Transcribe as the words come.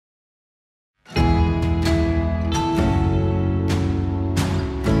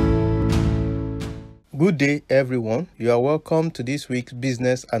Good day, everyone. You are welcome to this week's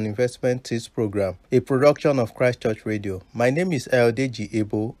Business and Investment Tips program, a production of Christ Church Radio. My name is Ayodeji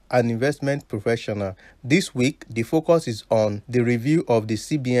Ebo, an investment professional. This week, the focus is on the review of the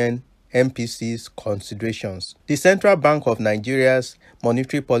CBN MPC's considerations. The Central Bank of Nigeria's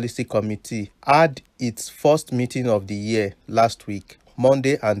Monetary Policy Committee had its first meeting of the year last week,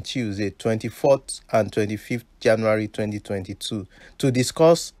 Monday and Tuesday, 24th and 25th January 2022, to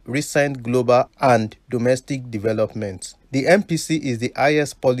discuss recent global and domestic developments. The MPC is the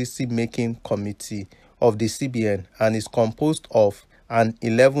highest policy-making committee of the CBN and is composed of an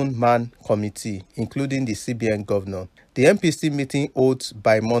 11-man committee, including the CBN governor. The MPC meeting holds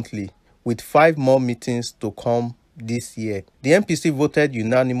bi-monthly, with 5 more meetings to come this year. The MPC voted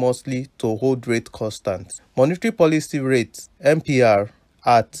unanimously to hold rate constant. Monetary policy rate MPR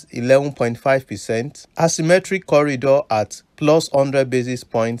at 11.5%, asymmetric corridor at plus 100 basis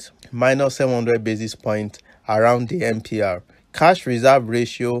points, minus 700 basis points around the MPR, cash reserve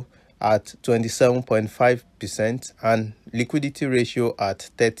ratio at 27.5% and liquidity ratio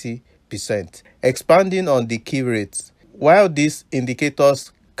at 30%. Expanding on the key rates, while these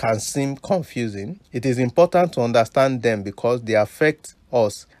indicators can seem confusing, it is important to understand them because they affect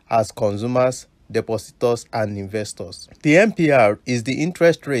us as consumers, depositors, and investors. The MPR is the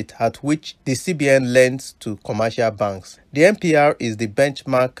interest rate at which the CBN lends to commercial banks. The MPR is the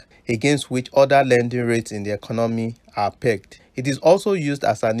benchmark against which other lending rates in the economy are pegged. It is also used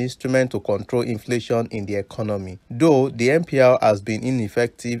as an instrument to control inflation in the economy. Though the MPR has been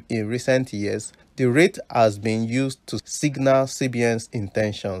ineffective in recent years, the rate has been used to signal CBN's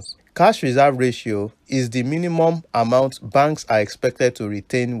intentions. Cash reserve ratio is the minimum amount banks are expected to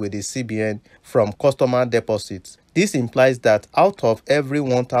retain with the CBN from customer deposits. This implies that out of every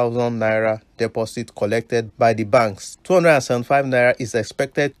 1,000 naira deposit collected by the banks, 275 naira is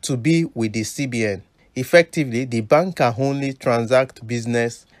expected to be with the CBN. Effectively, the bank can only transact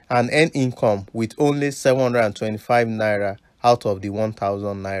business and earn income with only 725 naira out of the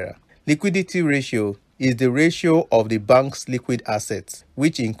 1,000 naira. Liquidity ratio is the ratio of the bank's liquid assets,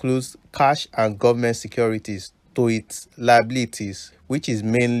 which includes cash and government securities, to its liabilities, which is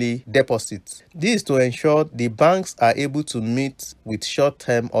mainly deposits. This is to ensure the banks are able to meet with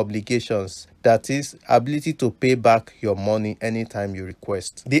short-term obligations, that is, ability to pay back your money anytime you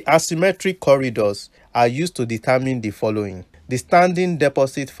request. The asymmetric corridors are used to determine the following. The standing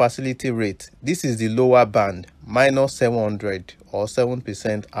deposit facility rate, this is the lower band, minus 700 or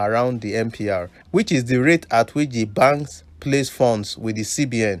 7% around the MPR, which is the rate at which the banks place funds with the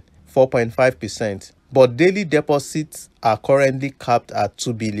CBN, 4.5%. But daily deposits are currently capped at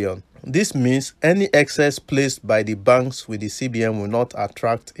 2 billion. This means any excess placed by the banks with the CBN will not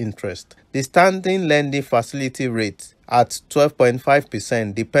attract interest. The standing lending facility rate at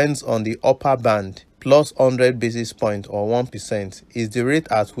 12.5% depends on the upper band, plus 100 basis points or 1% is the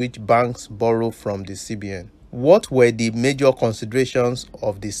rate at which banks borrow from the CBN. What were the major considerations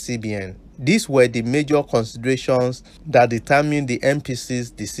of the CBN? These were the major considerations that determine the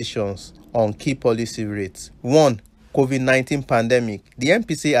MPC's decisions on key policy rates. 1. COVID-19 pandemic. The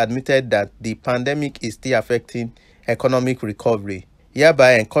MPC admitted that the pandemic is still affecting economic recovery,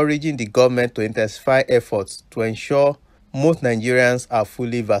 hereby encouraging the government to intensify efforts to ensure most Nigerians are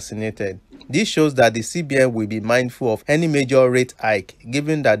fully vaccinated. This shows that the CBN will be mindful of any major rate hike,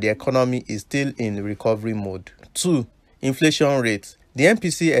 given that the economy is still in recovery mode. 2. Inflation rates. The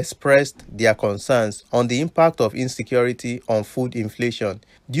MPC expressed their concerns on the impact of insecurity on food inflation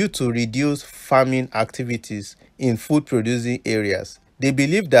due to reduced farming activities in food-producing areas. They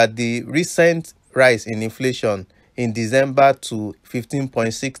believe that the recent rise in inflation in December to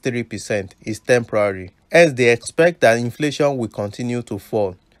 15.63% is temporary, as they expect that inflation will continue to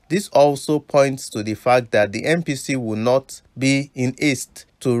fall. This also points to the fact that the MPC will not be in haste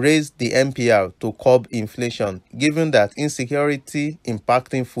to raise the MPR to curb inflation, given that insecurity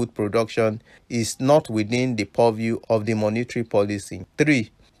impacting food production is not within the purview of the monetary policy. 3.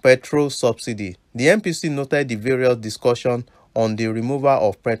 Petrol subsidy. The MPC noted the various discussions on the removal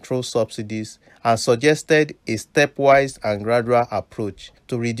of petrol subsidies and suggested a stepwise and gradual approach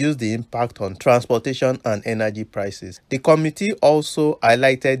to reduce the impact on transportation and energy prices. The committee also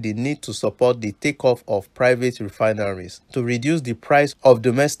highlighted the need to support the takeoff of private refineries to reduce the price of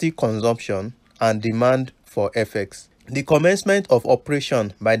domestic consumption and demand for FX. The commencement of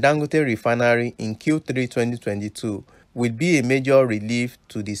operation by Dangote Refinery in Q3 2022 will be a major relief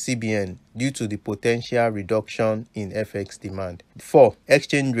to the CBN due to the potential reduction in FX demand. 4.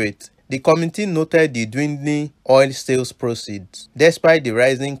 Exchange rate. The committee noted the dwindling oil sales proceeds despite the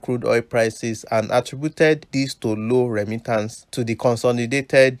rising crude oil prices and attributed this to low remittance to the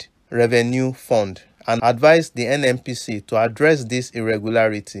Consolidated Revenue Fund and advised the NMPC to address this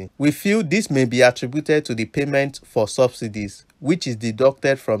irregularity. We feel this may be attributed to the payment for subsidies, which is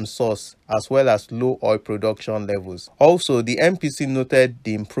deducted from source, as well as low oil production levels. Also, the MPC noted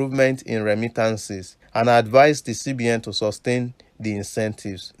the improvement in remittances and advised the CBN to sustain the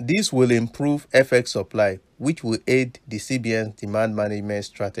incentives. This will improve FX supply, which will aid the CBN's demand management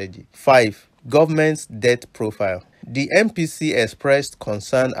strategy. 5. Government's debt profile. The MPC expressed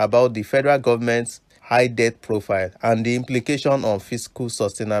concern about the federal government's high debt profile and the implication on fiscal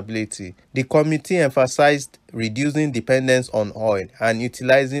sustainability. The committee emphasized reducing dependence on oil and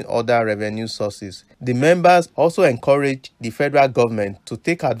utilizing other revenue sources. The members also encouraged the federal government to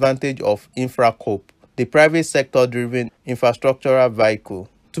take advantage of InfraCorp, the private sector-driven infrastructural vehicle,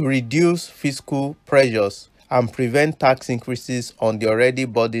 to reduce fiscal pressures and prevent tax increases on the already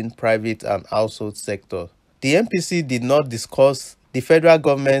burdened private and household sector. The MPC did not discuss the federal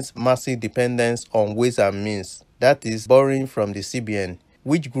government's massive dependence on ways and means, that is, borrowing from the CBN,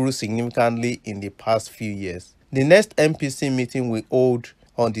 which grew significantly in the past few years. The next MPC meeting will hold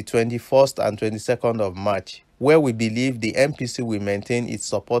on the 21st and 22nd of March, where we believe the MPC will maintain its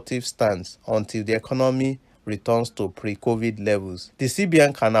supportive stance until the economy returns to pre-COVID levels. The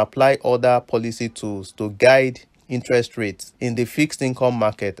CBN can apply other policy tools to guide interest rates in the fixed income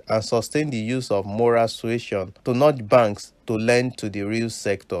market and sustain the use of moral suasion to nudge banks to lend to the real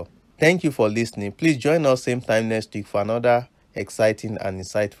sector. Thank you for listening. Please join us same time next week for another exciting and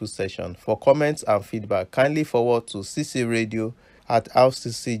insightful session. For comments and feedback, kindly forward to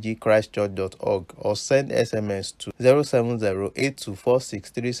ccradio@rccgchristchurch.org or send SMS to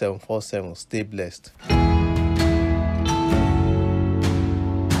 070-8246-3747. Stay blessed.